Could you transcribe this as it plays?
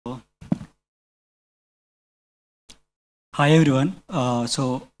Hi everyone.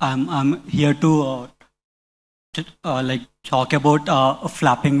 So I'm here to like talk about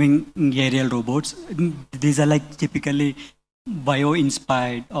flapping wing aerial robots. These are like typically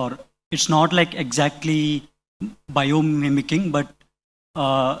bio-inspired, or it's not like exactly biomimicking, but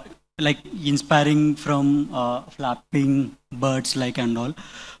uh, like inspiring from flapping birds, like and all.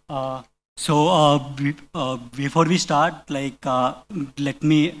 Before we start, let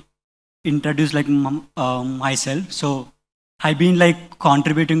me introduce like myself. So I've been like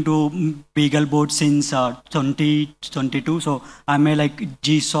contributing to Beagleboard since 2022. So I'm a like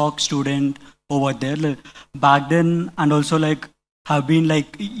GSOC student over there back then, and also like have been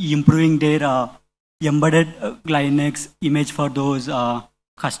like improving their embedded Linux image for those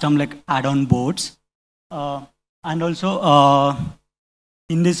custom like add-on boards. Uh, and also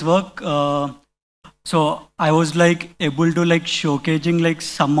in this work, so I was like able to like showcasing like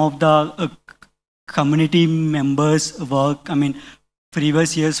some of the community members' work. I mean,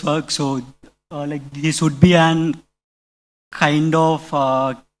 previous year's work. So like this would be an kind of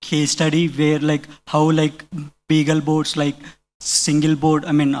case study where like how like Beagle boards like single board.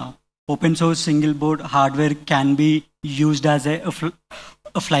 I mean, open source single board hardware can be used as a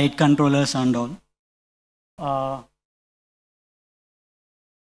flight controllers and all.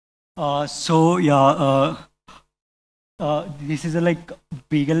 Uh, so yeah. This is a like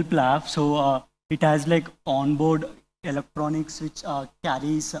Beagle Flap. So it has like onboard electronics which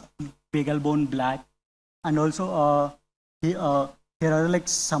carries Beagle Bone Black, and also here are like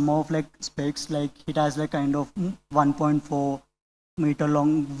some of like specs. Like it has like kind of 1.4 meter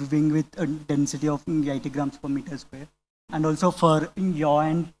long wing with a density of 80 grams per meter square, and also for yaw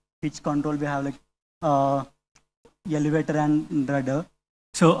and pitch control we have like uh, elevator and rudder.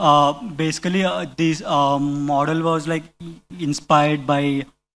 So basically, this model was like inspired by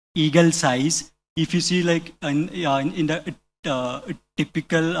eagle size. If you see like in the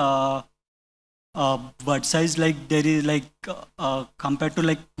typical bird size, like there is like compared to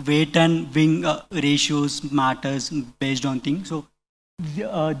like weight and wing ratios matters based on things. So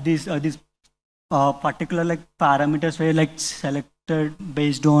this particular like parameters were like selected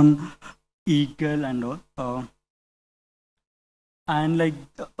based on eagle and all. And like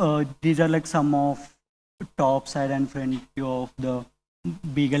these are like some of top side and front view of the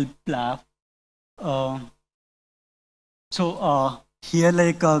Beagle Flap. Uh, Here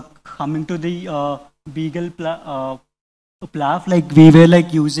like coming to the Flap, like we were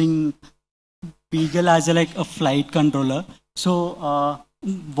like using Beagle as a, like a flight controller. So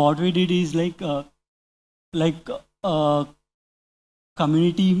what we did is like uh,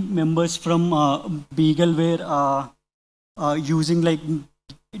 community members from Beagle were using like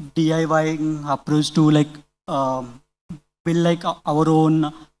DIY approach to like build like our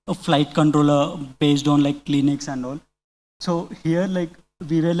own flight controller based on like Linux and all. So here like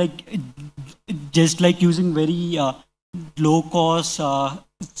we were like just like using very low cost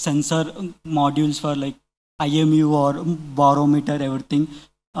sensor modules for like IMU or barometer everything,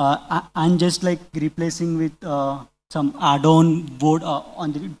 and just like replacing with some add-on board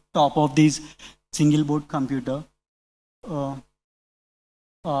on the top of this single board computer. Uh,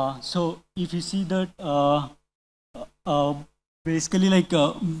 so if you see that uh, basically like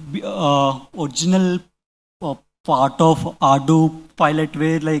original part of Ardupilot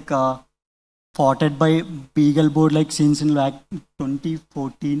were like ported by Beagle board like since in like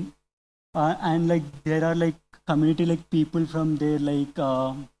 2014, and like there are like community like people from there like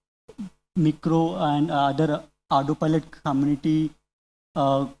micro and other Ardupilot community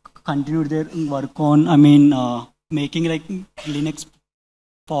uh, continued their work on. I mean, making like Linux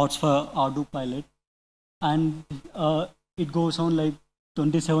ports for Ardupilot, and it goes on like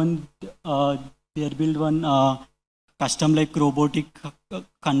 27. They build one custom like robotic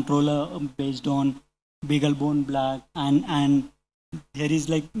controller based on Beaglebone Black, and there is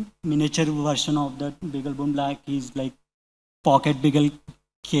like miniature version of that Beaglebone Black is like PocketBeagle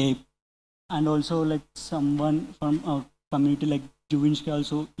Cape, and also like someone from a community like Juvinsky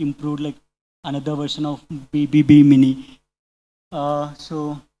also improved like another version of BBB Mini. Uh,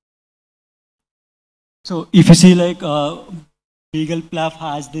 so so if you see like Beagle Flap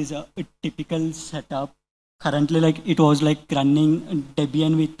has this typical setup. Currently, like it was like running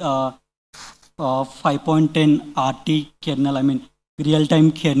Debian with 5.10 RT kernel. I mean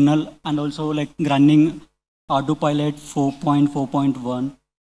real-time kernel, and also like running Ardupilot 4.4.1,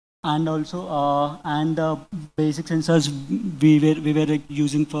 and also and basic sensors we were like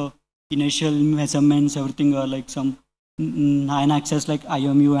using for initial measurements. Everything are like some 9 axis like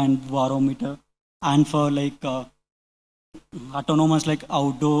IMU and barometer, and for like autonomous like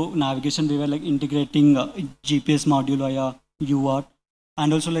outdoor navigation. We were like integrating GPS module via UART,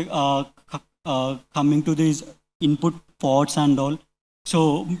 and also like coming to these input ports and all.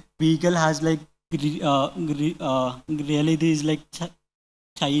 So Beagle has like really these like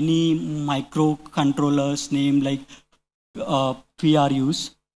tiny microcontrollers named like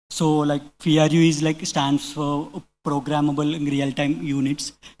PRUs. So like PRU is like stands for programmable real-time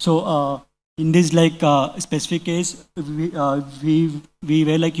units. So in this like specific case, we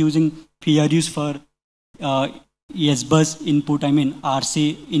were like using PRUs for S bus input. I mean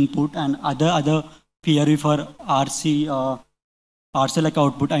RC input, and other PRU for RC RC like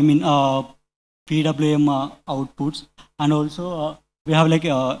output. I mean PWM outputs, and also we have like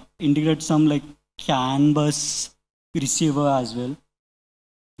integrate some like CAN bus receiver as well.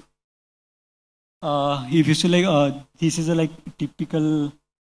 If you see like this is a like typical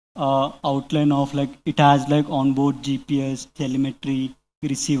outline of like it has like onboard GPS, telemetry,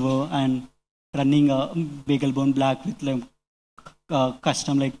 receiver, and running a Beaglebone Black with like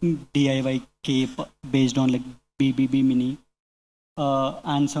custom like DIY cape based on like BBB Mini,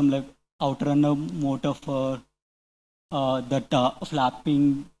 and some like outrunner motor for that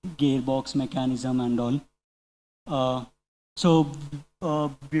flapping gearbox mechanism and all. So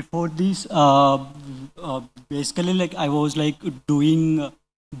before this, basically like I was like doing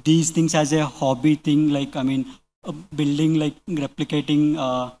these things as a hobby thing. Like I mean, building like replicating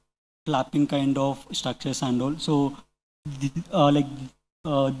flapping kind of structures and all. So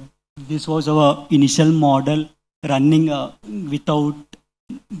this was our initial model running without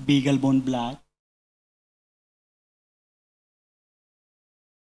Beaglebone Black.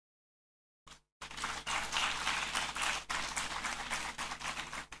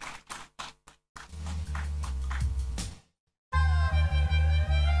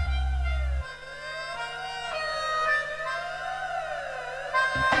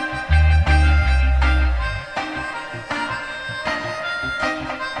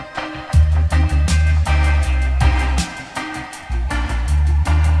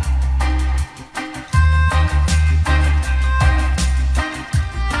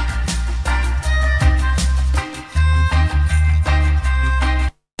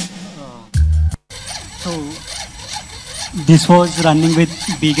 This was running with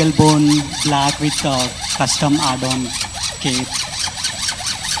Beaglebone Black with custom add-on cape.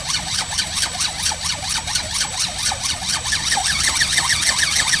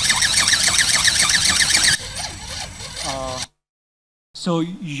 So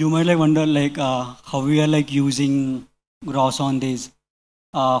you might like wonder like how we are like using ROS on this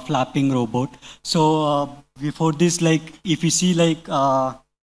flapping robot. So before this, like if you see like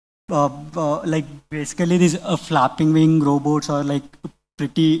basically these flapping wing robots are like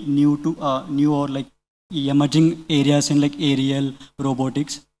pretty new to new or like emerging areas in like aerial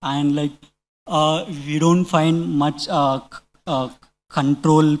robotics, and like we don't find much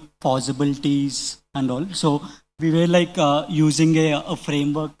control possibilities and all. So we were like using a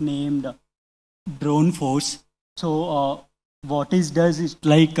framework named DroneForce. So what it does is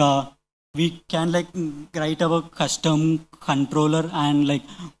like we can like write our custom controller and like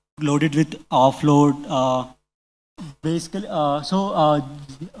load it with offload. Basically,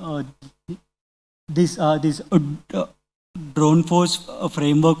 this DroneForce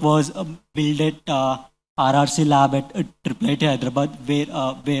framework was built at RRC lab at IIIT Hyderabad,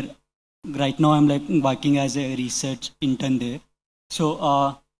 where right now I'm like working as a research intern there.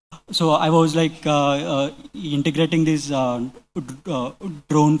 So so I was like integrating this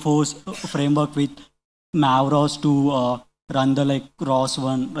DroneForce framework with MAVROS to run the like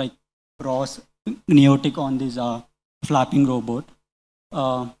ROS1 like ROS Neotic on this flapping robot.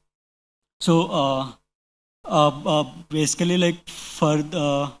 Basically like for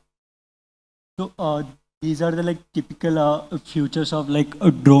the these are the like typical features of like a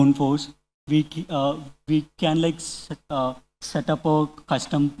DroneForce. We can like set up a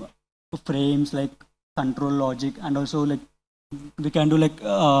custom frames like control logic, and also like we can do like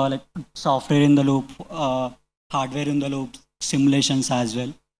software in the loop, hardware in the loop simulations as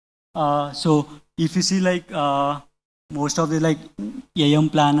well. So if you see like most of the like AM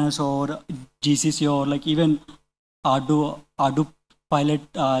planners or GCC or like even Ardupilot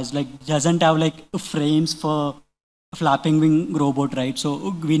is like doesn't have like frames for flapping wing robot, right?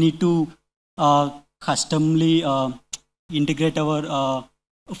 So we need to customly integrate our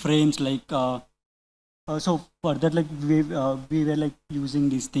frames like so for that like we were like using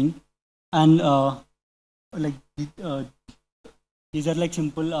this thing, and like these are like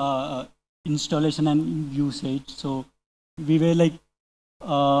simple installation and usage. So we were like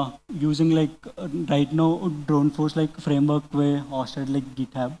using like right now DroneForce like framework were hosted like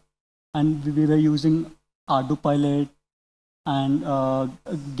GitHub, and we were using Ardupilot and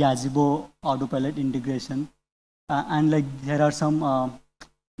Gazebo Autopilot integration, and like there are some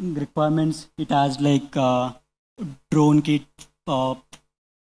requirements. It has like drone kit,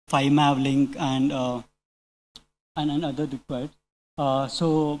 5MAV link, and other required.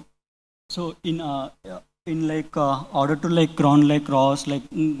 So in like order to like run like ROS like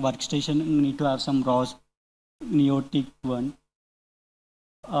workstation, you need to have some ROS Neotic one.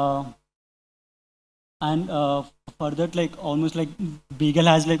 And for that, like almost like Beagle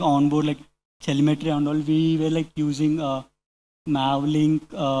has like onboard like telemetry and all. We were like using MAV link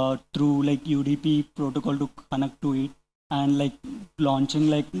through like UDP protocol to connect to it, and like launching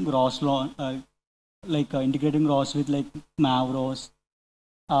like ROS integrating ROS with like MAVROS,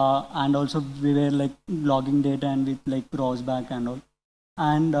 and also we were like logging data and with like ROS back and all.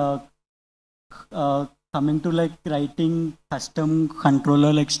 And coming to like writing custom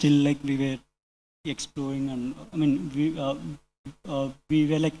controller, like still like we were exploring, and I mean we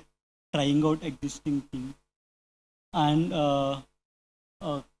were like trying out existing things. And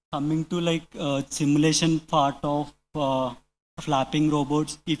coming to like simulation part of flapping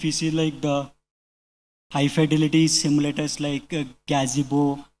robots, if you see like the high fidelity simulators like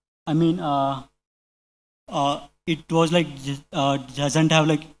Gazebo, I mean it was like doesn't have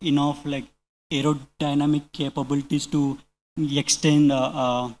like enough like aerodynamic capabilities to extend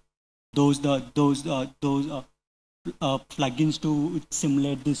those plugins to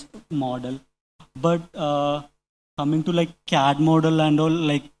simulate this model. But coming to like CAD model and all,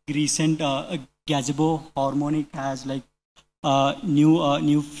 like recent Gazebo Harmonic has like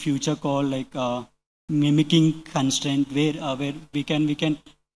new feature called like mimicking constraint, where we can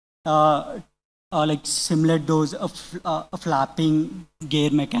like simulate those flapping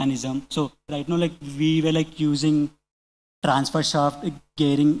gear mechanism. So right now like we were like using transfer shaft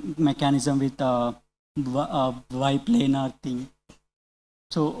gearing mechanism with Y-planar thing.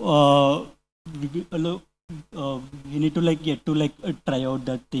 So we need to like get to like try out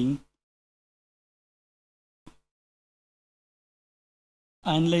that thing.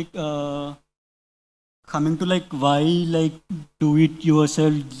 And like coming to like why like do it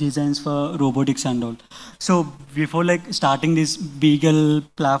yourself designs for robotics and all. So before like starting this Beagle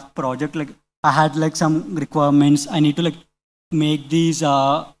Flap project, like I had like some requirements. I need to like make these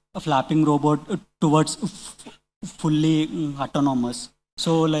flapping robot towards fully autonomous.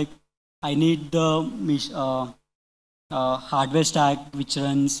 So like I need the hardware stack which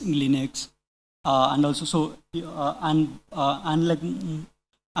runs Linux, and also so and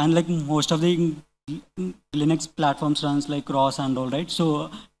like most of the Linux platforms runs like ROS and all, right? So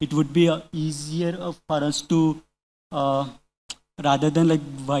it would be easier for us to rather than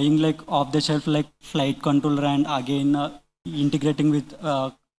like buying like off the shelf like flight controller and again integrating with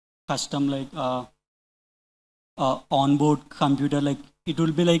custom like onboard computer, like it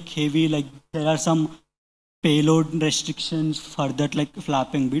will be like heavy, like there are some payload restrictions for that like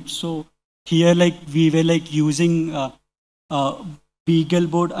flapping bit. So here like we were like using Beagle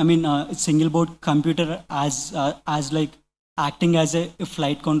board, I mean single board computer as like acting as a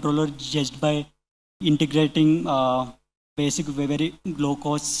flight controller just by integrating basic very low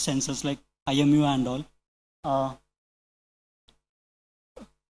cost sensors like IMU and all.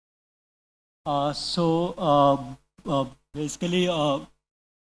 Basically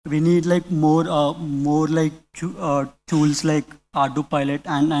we need like more like tools like Ardupilot,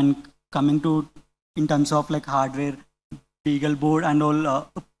 and coming to in terms of like hardware, Beagle board and all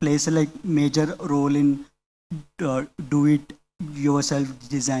plays a like major role in do it yourself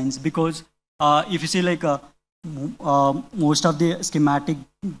designs, because if you see like most of the schematic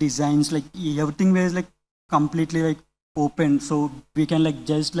designs, like everything was like completely like open, so we can like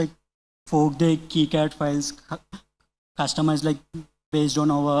just like fork the KiCad files, customize like based on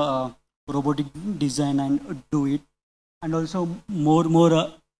our robotic design and do it. And also more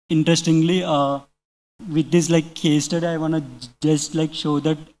interestingly, with this like case study, I want to just like show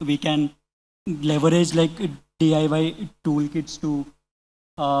that we can leverage like DIY toolkits to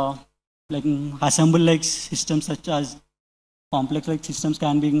like assemble like systems, such as complex like systems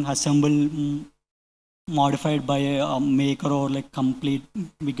can be assembled modified by a maker or like complete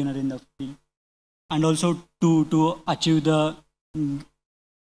beginner in the field. And also to achieve the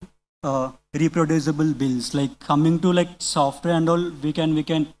reproducible builds, like coming to like software and all, we can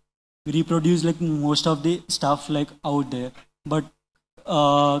reproduce like most of the stuff like out there. But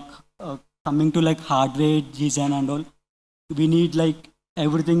coming to like hardware design and all, we need like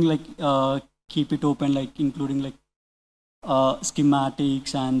everything like keep it open, like including like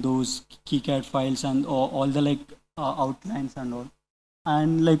schematics and those KiCad files and all the like outlines and all.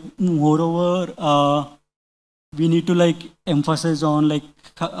 And like moreover, we need to like emphasize on like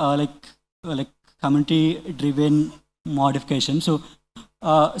community driven modification. So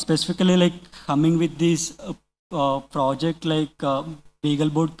specifically like coming with this project, like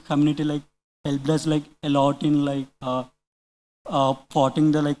Beagleboard community like helped us like a lot in like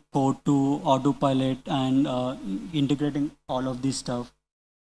porting the like code to Ardupilot and integrating all of this stuff.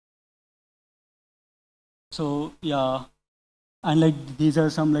 So yeah, and like these are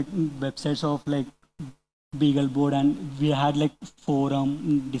some like websites of like Beagleboard, and we had like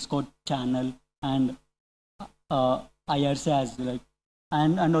forum, Discord channel, and IRC as well, like,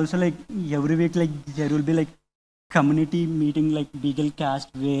 and also like every week like there will be like community meeting like Beaglecast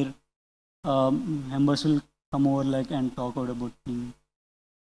where members will come over like and talk about things.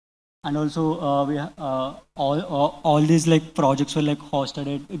 And also we all these like projects were like hosted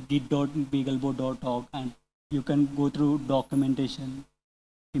at git.beagleboard.org, and you can go through documentation,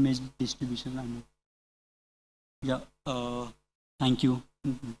 image distribution, and yeah. Thank you.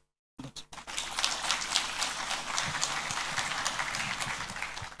 That's it.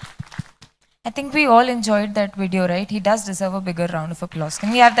 I think we all enjoyed that video, right? He does deserve a bigger round of applause.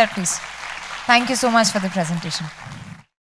 Can we have that, please? Thank you so much for the presentation.